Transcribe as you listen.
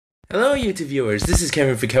Hello, YouTube viewers. This is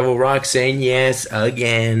Kevin for Kev.o.rocks saying yes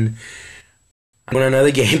again. I'm on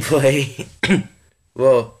another gameplay.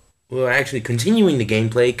 well, we're actually continuing the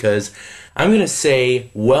gameplay because I'm gonna say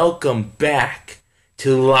welcome back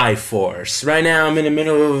to Lifeforce. Right now, I'm in the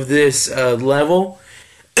middle of this level.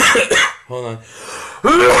 Hold on.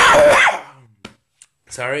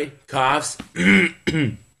 Sorry, coughs.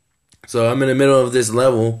 So I'm in the middle of this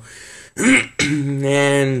level,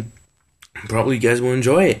 and probably you guys will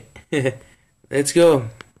enjoy it. Let's go.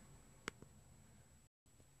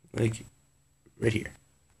 Like, right here.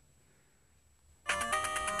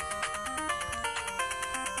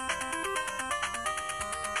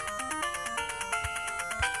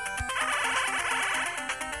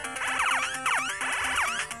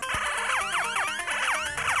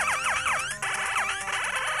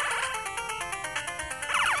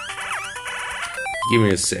 Give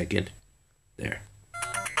me a second. There.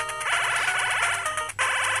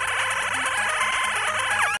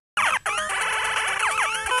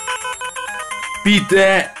 Beat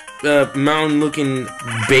that mountain-looking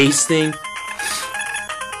base thing.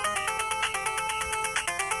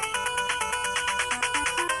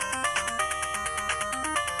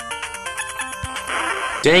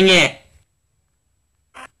 Dang it!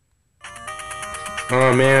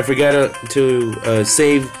 Oh man, I forgot to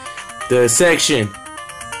save the section.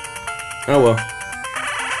 Oh well.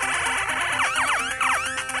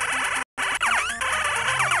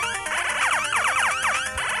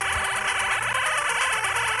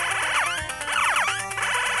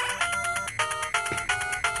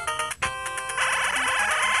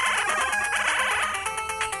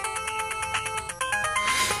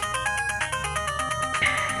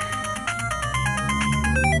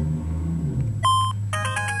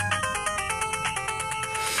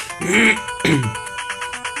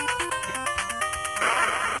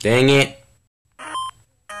 Dang it.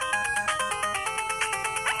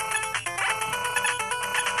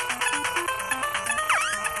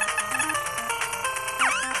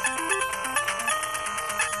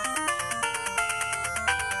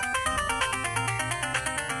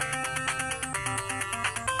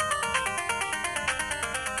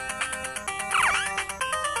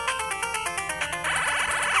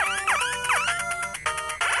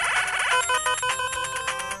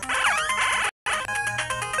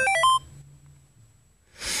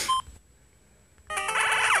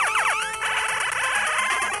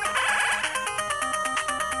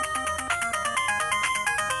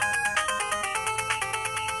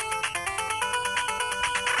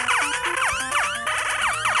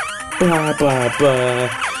 Blah, blah, blah.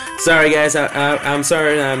 Sorry guys, I'm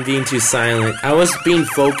sorry I'm being too silent. I was being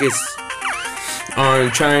focused on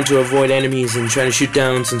trying to avoid enemies and trying to shoot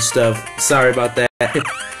down some stuff. Sorry about that.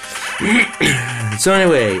 So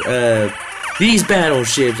anyway, these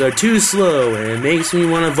battleships are too slow and it makes me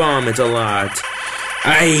want to vomit a lot.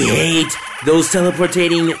 I hate those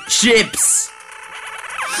teleportating ships!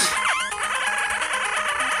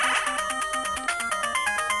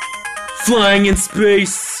 Flying in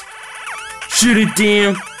space! Shoot it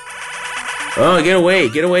down! Oh, get away,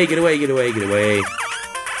 get away, get away, get away, get away.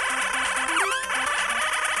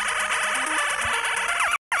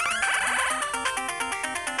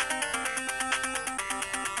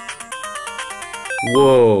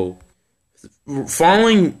 Whoa.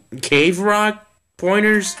 Falling cave rock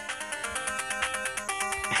pointers?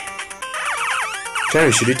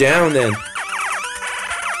 Trying to shoot it down then.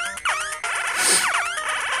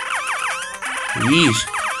 Yeesh.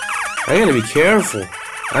 I gotta be careful.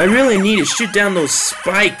 I really need to shoot down those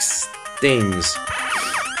spikes things.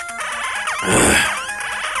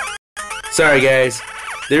 Sorry guys.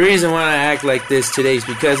 The reason why I act like this today is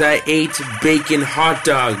because I ate bacon hot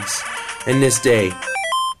dogs in this day.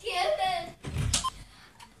 Kevin,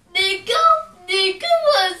 Nico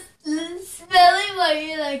was smelling my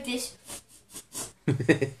ear like this.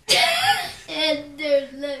 And their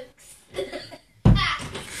lips.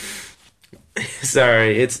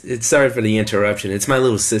 Sorry, it's sorry for the interruption. It's my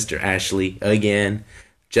little sister Ashley again,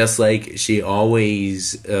 just like she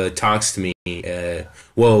always talks to me.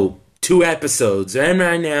 Well, 2 episodes, and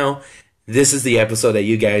right now this is the episode that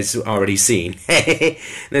you guys already seen.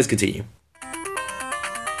 Let's continue.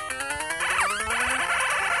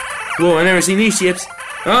 Whoa, I never seen these ships.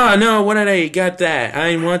 Oh no, what did I got that?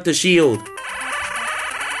 I want the shield.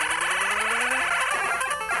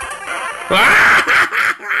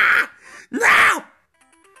 No!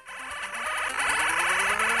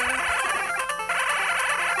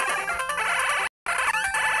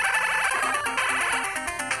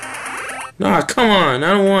 No, come on,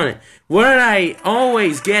 I don't want it. Where did I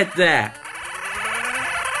always get that?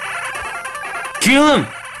 Kill him!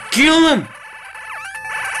 Kill him!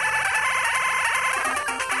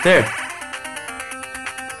 There.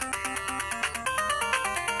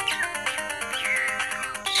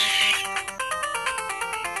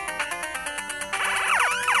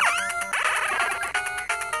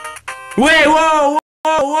 Wait, whoa,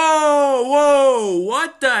 whoa, whoa, whoa!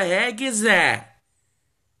 What the heck is that?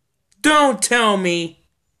 Don't tell me.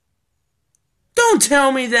 Don't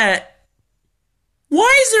tell me that.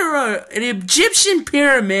 Why is there an Egyptian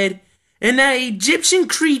pyramid and that Egyptian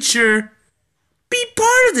creature be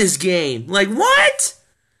part of this game? Like, what?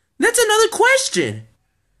 That's another question.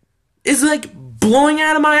 It's like blowing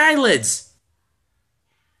out of my eyelids.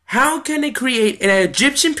 How can they create an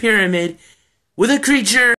Egyptian pyramid with a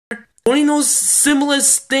creature only knows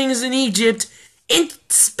simplest things in Egypt in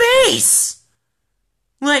space?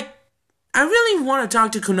 Like, I really want to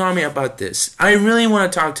talk to Konami about this. I really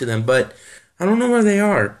want to talk to them, but I don't know where they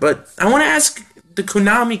are. But I want to ask the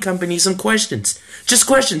Konami company some questions. Just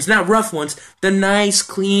questions, not rough ones. The nice,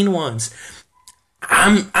 clean ones.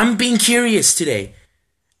 I'm being curious today.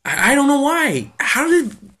 I don't know why. How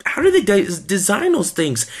did they design those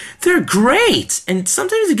things? They're great, and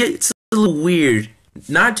sometimes it gets a little weird.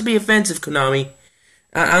 Not to be offensive, Konami.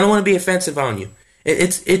 I don't want to be offensive on you.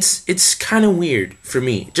 It's kind of weird for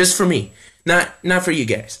me, just for me, not for you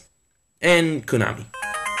guys, and Konami.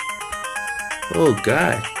 Oh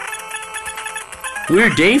God,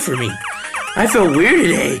 weird day for me. I felt weird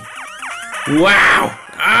today. Wow.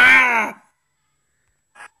 Ah.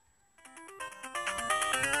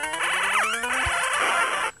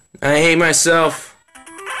 I hate myself.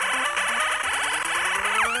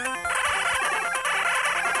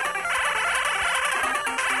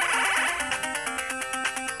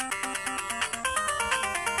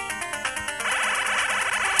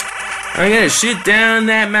 I'm gonna shoot down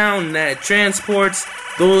that mountain that transports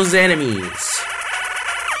those enemies.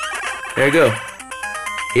 There we go.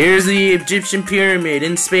 Here's the Egyptian pyramid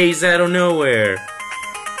in space out of nowhere.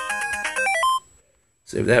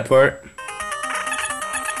 Save that part.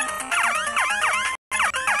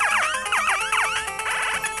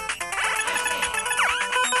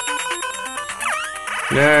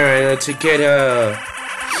 Alright, let's get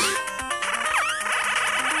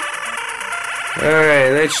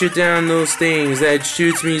Alright, let's shoot down those things that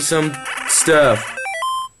shoots me some stuff.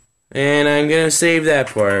 And I'm gonna save that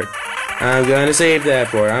part. I'm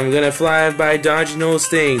gonna fly by dodging those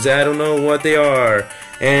things. I don't know what they are.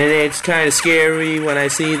 And it's kind of scary when I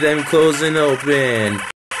see them close and open.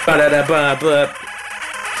 Ba-da-da-ba-ba.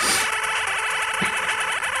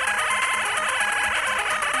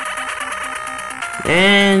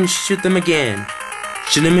 And shoot them again.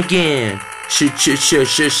 Shoot them again. Shoot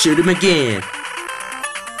them again.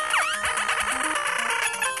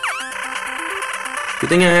 Good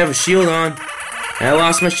thing I have a shield on. I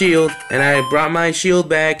lost my shield, and I brought my shield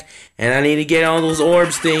back, and I need to get all those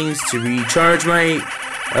orbs things to recharge my,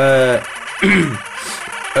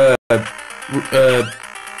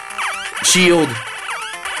 shield.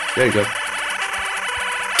 There you go.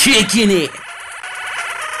 Kicking it!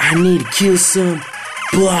 I need to kill some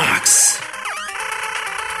blocks.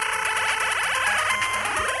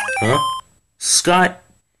 Huh? Scott?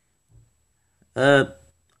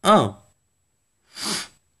 Oh.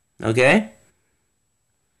 Okay.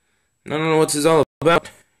 I don't know what this is all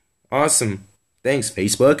about. Awesome. Thanks,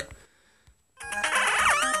 Facebook.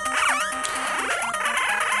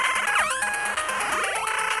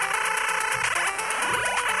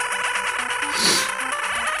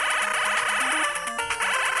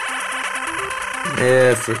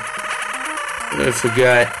 Yeah, I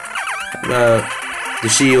forgot about the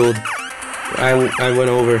shield. I went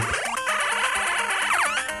over.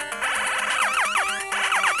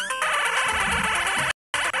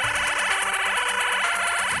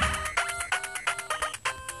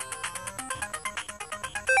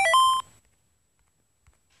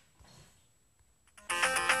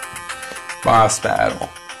 Boss battle.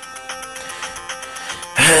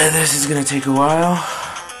 This is gonna take a while.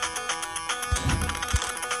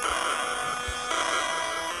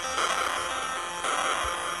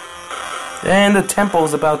 And the temple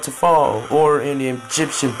is about to fall, or in the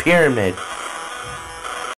Egyptian pyramid.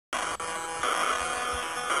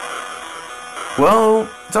 Well,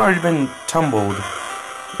 it's already been tumbled.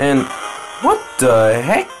 And what the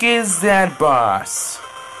heck is that boss?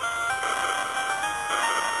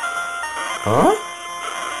 Huh?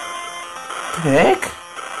 The heck?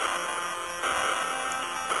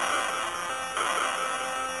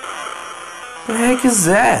 The heck is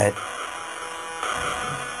that?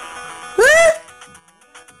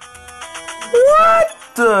 What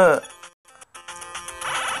the?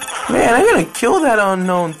 Man, Man, I gotta kill that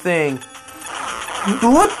unknown thing.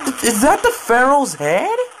 What? Is that the Pharaoh's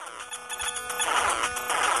head?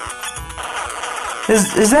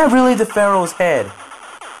 Is that really the Pharaoh's head?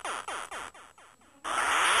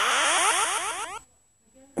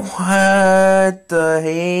 What the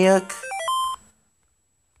heck?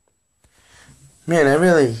 Man, I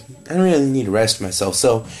really need to rest myself.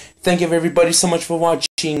 So, thank you everybody so much for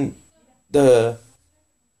watching the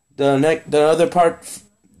other part.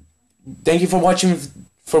 Thank you for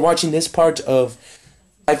watching this part of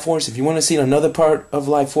Lifeforce. If you want to see another part of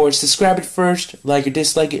Lifeforce, subscribe it first, like or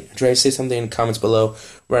dislike it. Try to say something in the comments below.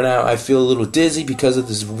 Right now, I feel a little dizzy because of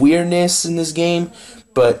this weirdness in this game,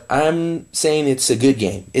 but I'm saying it's a good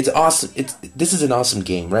game. It's awesome. This is an awesome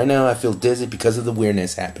game. Right now, I feel dizzy because of the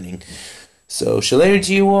weirdness happening. So, later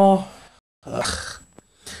to you all.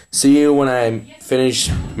 See you when I finish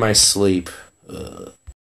my sleep.